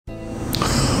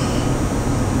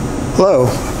Hello.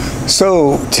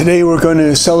 So today we're going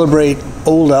to celebrate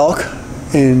Old Elk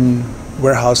in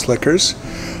Warehouse Liquors,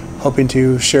 hoping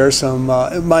to share some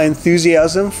my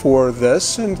enthusiasm for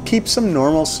this and keep some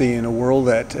normalcy in a world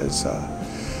that has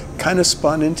kind of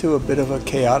spun into a bit of a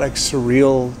chaotic,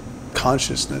 surreal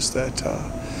consciousness that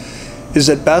is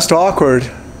at best awkward.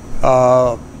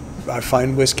 I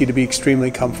find whiskey to be extremely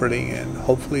comforting, and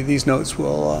hopefully these notes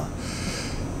will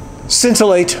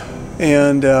scintillate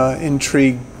and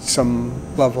intrigue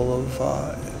some level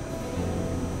of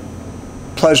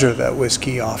pleasure that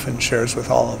whiskey often shares with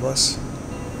all of us.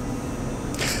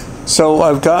 So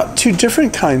I've got two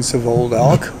different kinds of Old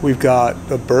Elk. We've got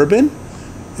a bourbon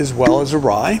as well as a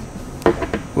rye.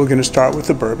 We're going to start with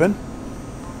the bourbon.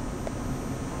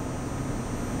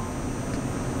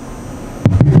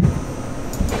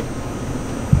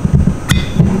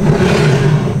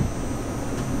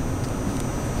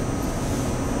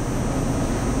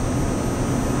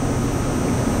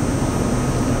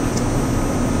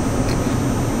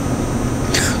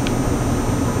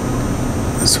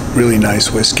 It's really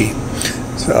nice whiskey.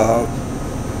 So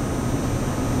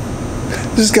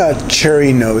this has got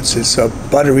cherry notes. It's a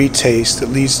buttery taste that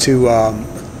leads to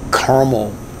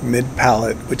caramel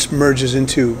mid-palate, which merges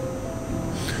into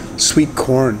sweet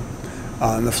corn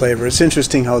in the flavor. It's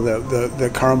interesting how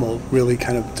the caramel really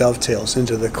kind of dovetails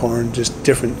into the corn, just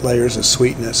different layers of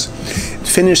sweetness. It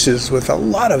finishes with a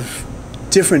lot of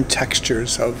different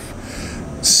textures of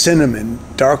cinnamon,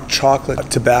 dark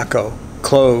chocolate, tobacco,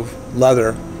 clove,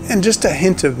 leather, and just a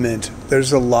hint of mint.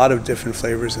 There's a lot of different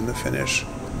flavors in the finish.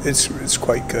 It's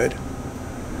quite good.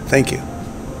 Thank you.